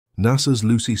NASA's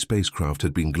Lucy spacecraft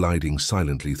had been gliding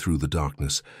silently through the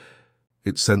darkness,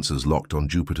 its sensors locked on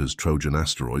Jupiter's Trojan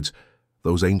asteroids,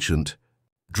 those ancient,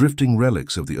 drifting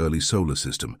relics of the early solar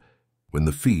system, when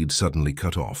the feed suddenly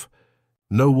cut off.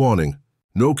 No warning,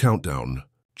 no countdown,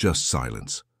 just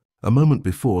silence. A moment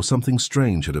before, something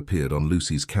strange had appeared on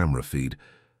Lucy's camera feed,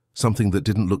 something that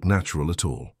didn't look natural at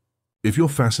all. If you're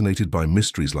fascinated by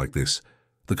mysteries like this,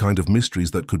 the kind of mysteries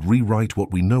that could rewrite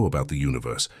what we know about the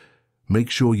universe, make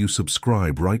sure you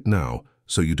subscribe right now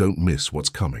so you don't miss what's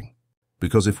coming.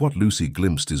 Because if what Lucy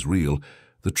glimpsed is real,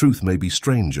 the truth may be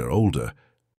stranger, older,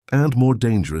 and more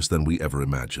dangerous than we ever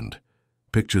imagined.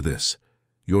 Picture this.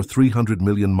 You're 300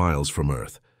 million miles from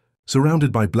Earth,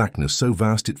 surrounded by blackness so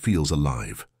vast it feels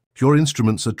alive. Your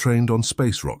instruments are trained on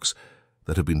space rocks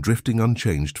that have been drifting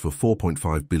unchanged for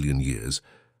 4.5 billion years,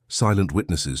 silent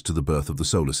witnesses to the birth of the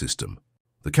solar system.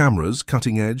 The cameras,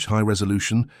 cutting-edge,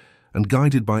 high-resolution, and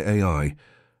guided by AI,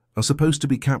 are supposed to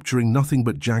be capturing nothing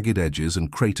but jagged edges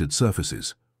and cratered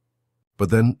surfaces. But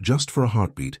then, just for a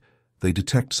heartbeat, they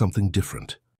detect something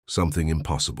different, something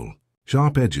impossible.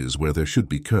 Sharp edges where there should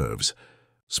be curves,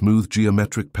 smooth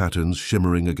geometric patterns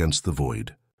shimmering against the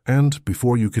void. And,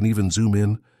 before you can even zoom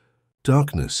in,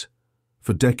 darkness.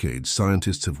 For decades,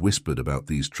 scientists have whispered about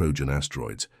these Trojan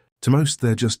asteroids. To most,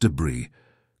 they're just debris,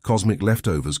 cosmic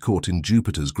leftovers caught in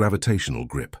Jupiter's gravitational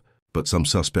grip. But some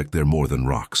suspect they're more than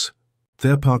rocks.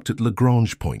 They're parked at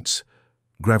Lagrange points,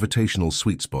 gravitational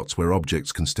sweet spots where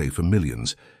objects can stay for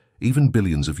millions, even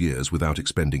billions of years without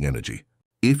expending energy.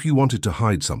 If you wanted to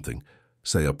hide something,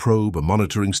 say a probe, a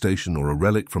monitoring station, or a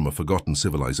relic from a forgotten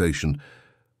civilization,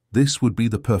 this would be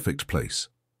the perfect place.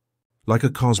 Like a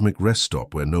cosmic rest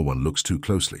stop where no one looks too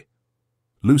closely.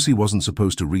 Lucy wasn't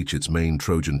supposed to reach its main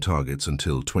Trojan targets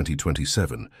until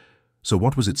 2027, so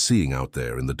what was it seeing out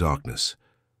there in the darkness?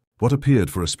 What appeared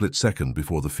for a split second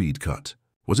before the feed cut?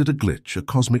 Was it a glitch, a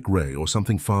cosmic ray, or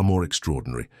something far more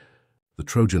extraordinary? The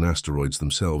Trojan asteroids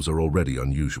themselves are already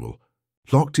unusual.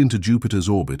 Locked into Jupiter's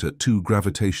orbit at two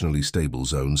gravitationally stable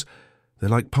zones, they're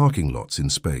like parking lots in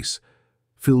space,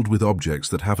 filled with objects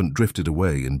that haven't drifted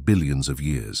away in billions of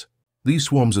years. These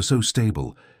swarms are so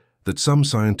stable that some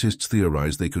scientists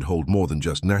theorize they could hold more than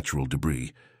just natural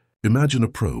debris. Imagine a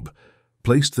probe,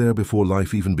 placed there before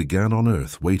life even began on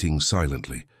Earth, waiting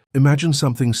silently. Imagine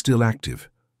something still active,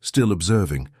 still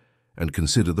observing, and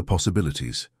consider the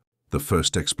possibilities. The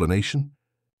first explanation?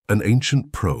 An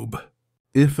ancient probe.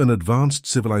 If an advanced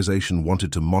civilization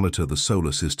wanted to monitor the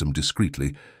solar system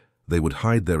discreetly, they would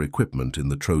hide their equipment in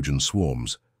the Trojan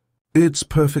swarms. It's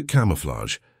perfect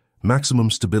camouflage, maximum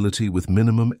stability with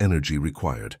minimum energy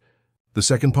required. The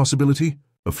second possibility?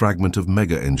 A fragment of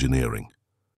mega-engineering.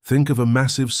 Think of a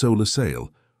massive solar sail,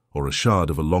 or a shard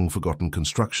of a long-forgotten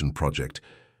construction project,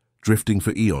 drifting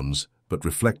for eons, but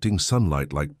reflecting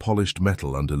sunlight like polished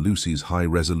metal under Lucy's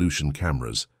high-resolution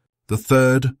cameras. The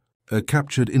third, a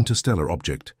captured interstellar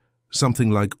object,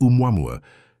 something like Oumuamua,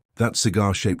 that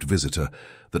cigar-shaped visitor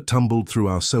that tumbled through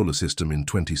our solar system in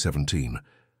 2017.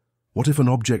 What if an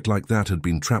object like that had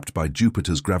been trapped by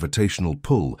Jupiter's gravitational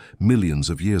pull millions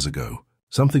of years ago?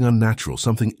 Something unnatural,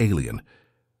 something alien.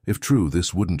 If true,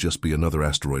 this wouldn't just be another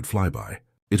asteroid flyby.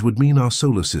 It would mean our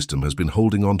solar system has been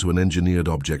holding on to an engineered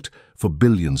object for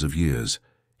billions of years,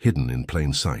 hidden in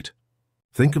plain sight.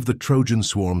 Think of the Trojan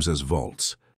swarms as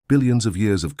vaults, billions of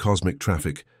years of cosmic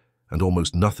traffic, and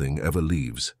almost nothing ever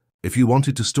leaves. If you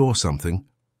wanted to store something,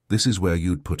 this is where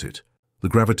you'd put it. The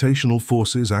gravitational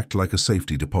forces act like a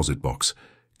safety deposit box,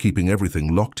 keeping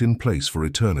everything locked in place for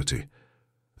eternity.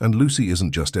 And Lucy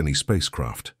isn't just any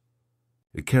spacecraft.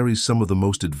 It carries some of the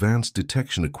most advanced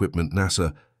detection equipment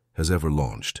NASA has ever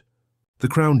launched. The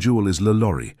crown jewel is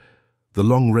LaLaurie, the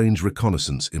long-range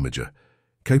reconnaissance imager,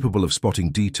 capable of spotting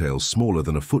details smaller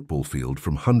than a football field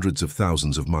from hundreds of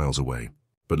thousands of miles away.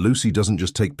 But Lucy doesn't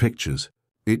just take pictures.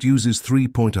 It uses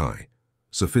three-point eye,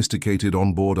 sophisticated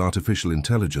onboard artificial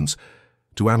intelligence,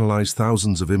 to analyze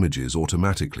thousands of images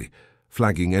automatically,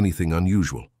 flagging anything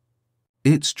unusual.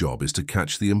 Its job is to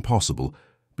catch the impossible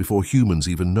before humans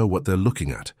even know what they're looking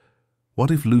at. What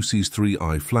if Lucy's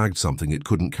 3-eye flagged something it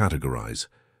couldn't categorize?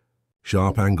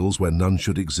 Sharp angles where none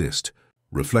should exist,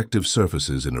 reflective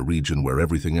surfaces in a region where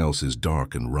everything else is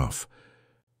dark and rough.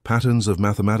 Patterns of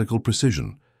mathematical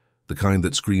precision, the kind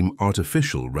that scream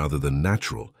artificial rather than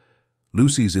natural.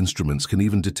 Lucy's instruments can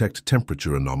even detect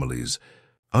temperature anomalies,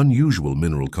 unusual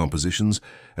mineral compositions,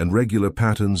 and regular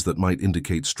patterns that might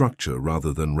indicate structure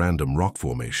rather than random rock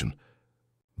formation.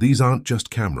 These aren't just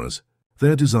cameras.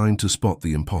 They're designed to spot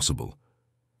the impossible.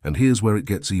 And here's where it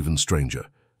gets even stranger.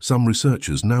 Some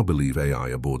researchers now believe AI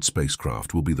aboard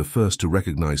spacecraft will be the first to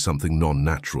recognize something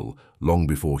non-natural long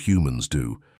before humans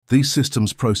do. These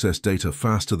systems process data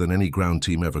faster than any ground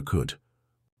team ever could.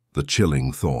 The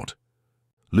chilling thought.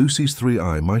 Lucy's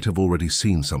 3i might have already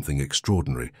seen something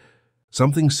extraordinary,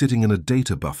 something sitting in a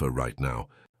data buffer right now,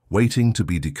 waiting to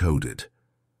be decoded.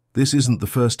 This isn't the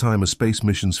first time a space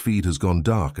mission's feed has gone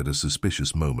dark at a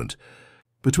suspicious moment.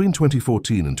 Between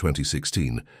 2014 and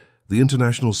 2016, the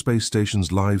International Space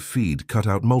Station's live feed cut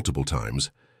out multiple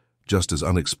times, just as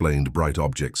unexplained bright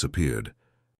objects appeared.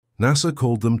 NASA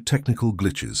called them technical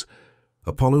glitches.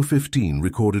 Apollo 15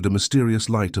 recorded a mysterious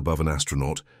light above an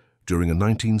astronaut during a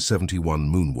 1971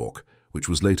 moonwalk, which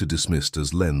was later dismissed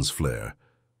as lens flare.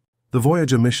 The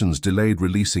Voyager missions delayed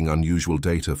releasing unusual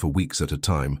data for weeks at a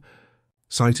time,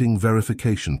 citing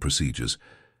verification procedures.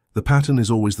 The pattern is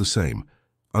always the same: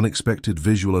 unexpected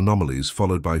visual anomalies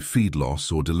followed by feed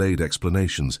loss or delayed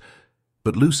explanations.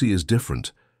 But Lucy is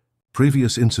different.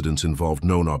 Previous incidents involved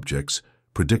known objects,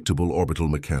 predictable orbital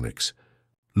mechanics.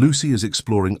 Lucy is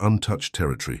exploring untouched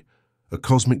territory, a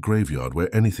cosmic graveyard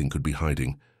where anything could be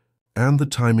hiding, and the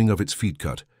timing of its feed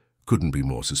cut couldn't be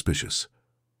more suspicious.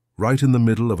 Right in the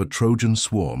middle of a Trojan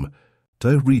swarm,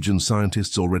 the region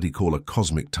scientists already call a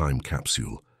cosmic time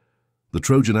capsule. The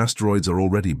Trojan asteroids are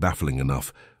already baffling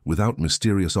enough without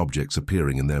mysterious objects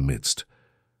appearing in their midst.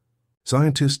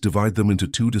 Scientists divide them into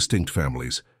two distinct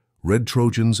families: red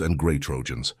Trojans and gray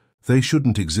Trojans. They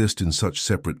shouldn't exist in such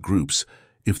separate groups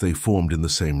if they formed in the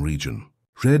same region.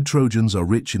 Red Trojans are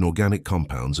rich in organic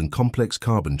compounds and complex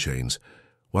carbon chains,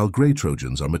 while gray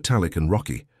Trojans are metallic and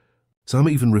rocky. Some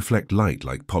even reflect light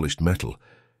like polished metal,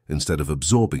 instead of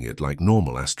absorbing it like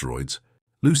normal asteroids.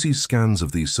 Lucy's scans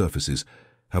of these surfaces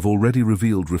have already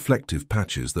revealed reflective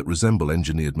patches that resemble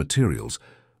engineered materials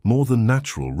more than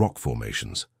natural rock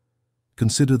formations.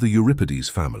 Consider the Euripides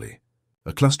family,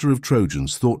 a cluster of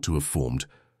Trojans thought to have formed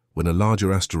when a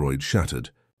larger asteroid shattered,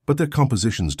 but their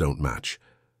compositions don't match.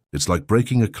 It's like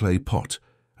breaking a clay pot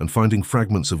and finding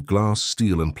fragments of glass,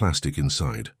 steel, and plastic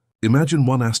inside. Imagine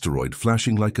one asteroid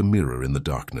flashing like a mirror in the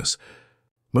darkness.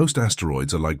 Most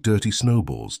asteroids are like dirty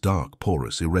snowballs, dark,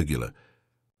 porous, irregular.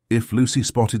 If Lucy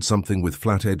spotted something with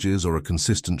flat edges or a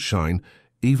consistent shine,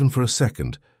 even for a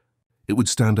second, it would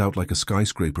stand out like a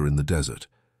skyscraper in the desert.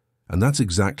 And that's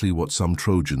exactly what some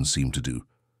Trojans seem to do: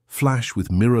 flash with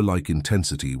mirror-like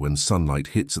intensity when sunlight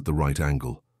hits at the right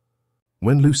angle.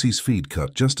 When Lucy's feed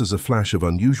cut just as a flash of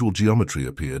unusual geometry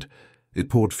appeared, it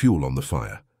poured fuel on the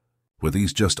fire. Were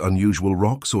these just unusual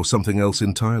rocks or something else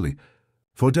entirely?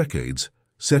 For decades,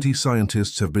 SETI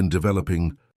scientists have been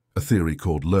developing a theory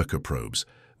called lurker probes.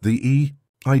 The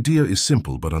idea is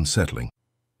simple but unsettling.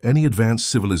 Any advanced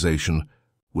civilization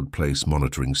would place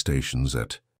monitoring stations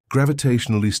at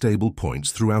gravitationally stable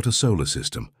points throughout a solar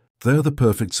system. They're the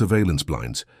perfect surveillance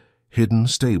blinds, hidden,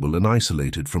 stable, and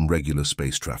isolated from regular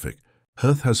space traffic.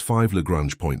 Earth has 5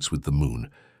 Lagrange points with the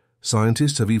Moon.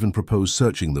 Scientists have even proposed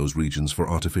searching those regions for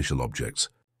artificial objects.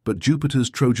 But Jupiter's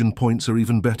Trojan points are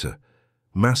even better: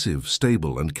 massive,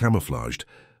 stable, and camouflaged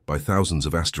by thousands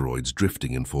of asteroids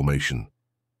drifting in formation.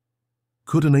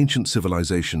 Could an ancient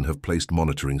civilization have placed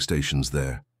monitoring stations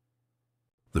there?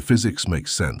 The physics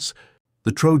makes sense.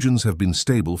 The Trojans have been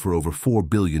stable for over 4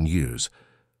 billion years,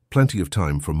 plenty of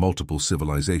time for multiple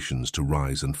civilizations to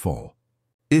rise and fall.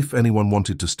 If anyone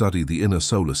wanted to study the inner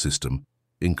solar system,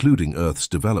 including Earth's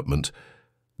development,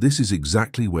 this is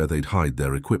exactly where they'd hide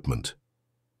their equipment.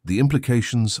 The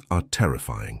implications are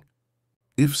terrifying.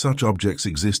 If such objects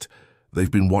exist,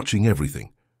 they've been watching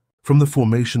everything. From the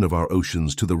formation of our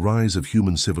oceans to the rise of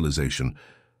human civilization,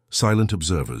 silent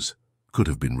observers could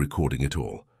have been recording it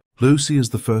all. Lucy is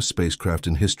the first spacecraft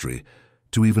in history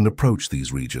to even approach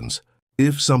these regions.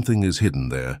 If something is hidden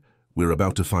there, we're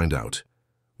about to find out.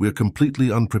 We're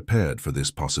completely unprepared for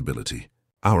this possibility.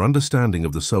 Our understanding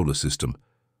of the solar system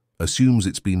assumes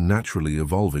it's been naturally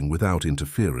evolving without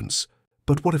interference.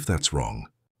 But what if that's wrong?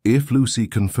 If Lucy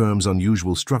confirms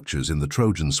unusual structures in the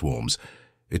Trojan swarms,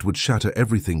 it would shatter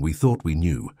everything we thought we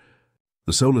knew.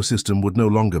 The solar system would no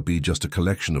longer be just a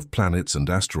collection of planets and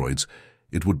asteroids.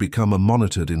 It would become a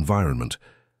monitored environment,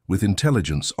 with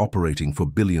intelligence operating for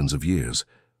billions of years.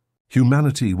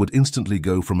 Humanity would instantly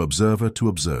go from observer to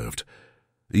observed.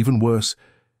 Even worse,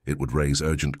 it would raise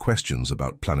urgent questions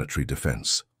about planetary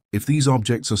defense. If these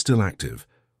objects are still active,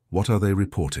 what are they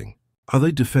reporting? Are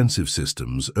they defensive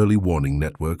systems, early warning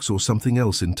networks, or something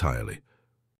else entirely?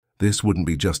 This wouldn't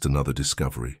be just another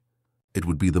discovery. It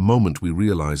would be the moment we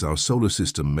realize our solar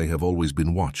system may have always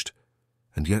been watched.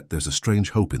 And yet there's a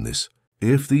strange hope in this.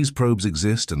 If these probes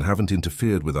exist and haven't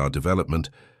interfered with our development,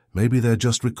 maybe they're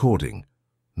just recording,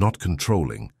 not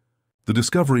controlling. The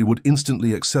discovery would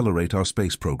instantly accelerate our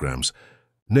space programs.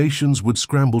 Nations would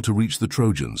scramble to reach the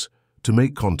Trojans, to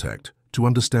make contact, to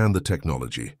understand the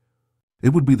technology. It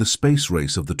would be the space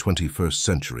race of the 21st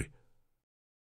century.